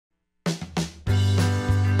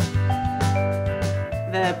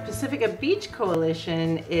The Pacifica Beach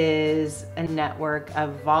Coalition is a network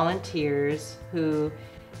of volunteers who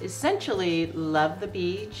essentially love the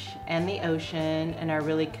beach and the ocean and are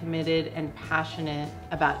really committed and passionate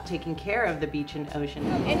about taking care of the beach and ocean.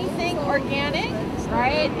 Anything organic,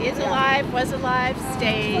 right, is alive, was alive,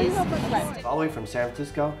 stays. All the way from San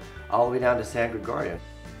Francisco, all the way down to San Gregorio.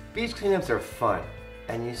 Beach cleanups are fun,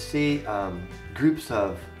 and you see groups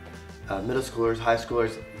of middle schoolers, high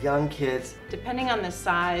schoolers, young kids. Depending on the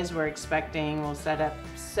size we're expecting, we'll set up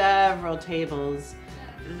several tables.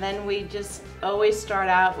 Then we just always start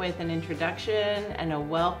out with an introduction and a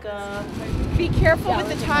welcome. Be careful with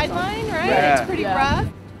the tide line, right? Yeah. It's pretty rough.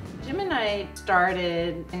 Jim and I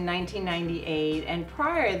started in 1998, and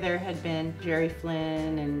prior there had been Jerry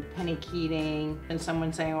Flynn and Penny Keating, and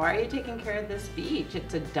someone saying, "Why are you taking care of this beach?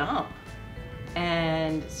 It's a dump."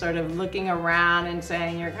 And sort of looking around and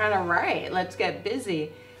saying, "You're kind of right, let's get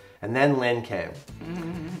busy." And then Lynn came,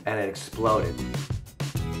 and it exploded.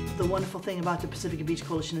 The wonderful thing about the Pacifica Beach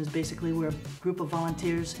Coalition is basically we're a group of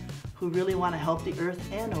volunteers who really want to help the earth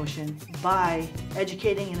and ocean by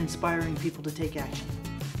educating and inspiring people to take action.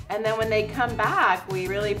 And then when they come back, we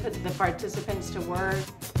really put the participants to work.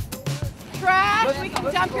 Trash, we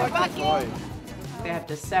can dump your bucket. They have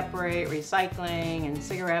to separate recycling and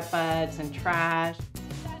cigarette butts and trash.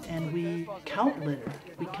 And we count litter.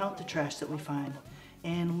 We count the trash that we find.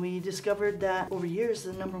 And we discovered that over years,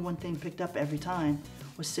 the #1 thing picked up every time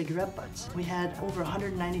was cigarette butts. We had over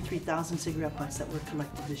 193,000 cigarette butts that were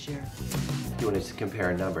collected this year. If you want to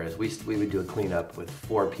compare numbers, we would do a cleanup with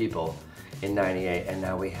 4 people in '98, and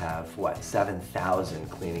now we have, what, 7,000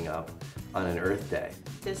 cleaning up on an Earth Day.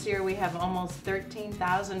 This year we have almost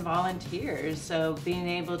 13,000 volunteers, so being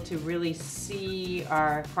able to really see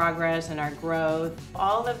our progress and our growth,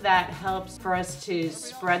 all of that helps for us to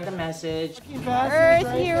spread the message. Earth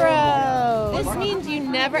hero. This means you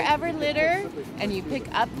never ever litter, and you pick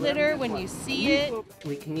up litter when you see it.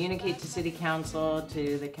 We communicate to City Council,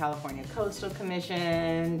 to the California Coastal Commission,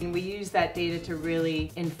 and we use that data to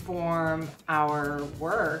really inform our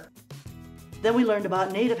work. Then we learned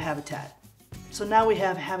about native habitat. So now we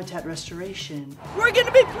have habitat restoration. We're going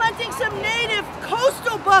to be planting some native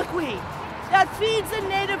coastal buckwheat that feeds the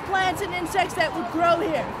native plants and insects that would grow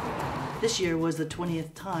here. This year was the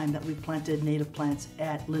 20th time that we've planted native plants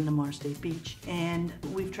at Lindemar State Beach, and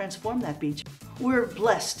we've transformed that beach. We're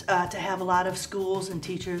blessed to have a lot of schools and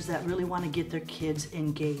teachers that really want to get their kids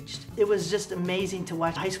engaged. It was just amazing to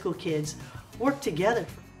watch high school kids work together.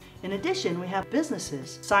 In addition, we have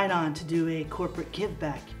businesses sign on to do a corporate give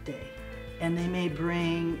back day. And they may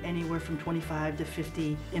bring anywhere from 25 to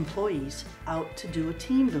 50 employees out to do a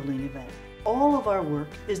team building event. All of our work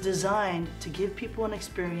is designed to give people an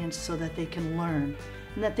experience so that they can learn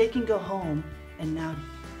and that they can go home and now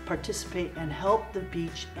participate and help the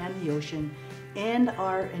beach and the ocean and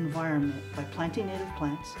our environment by planting native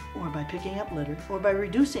plants, or by picking up litter, or by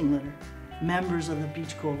reducing litter. Members of the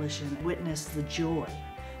Beach Coalition witness the joy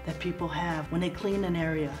that people have when they clean an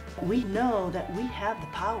area. We know that we have the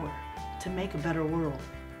power to make a better world.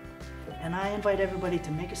 And I invite everybody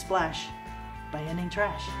to make a splash by ending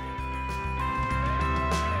trash.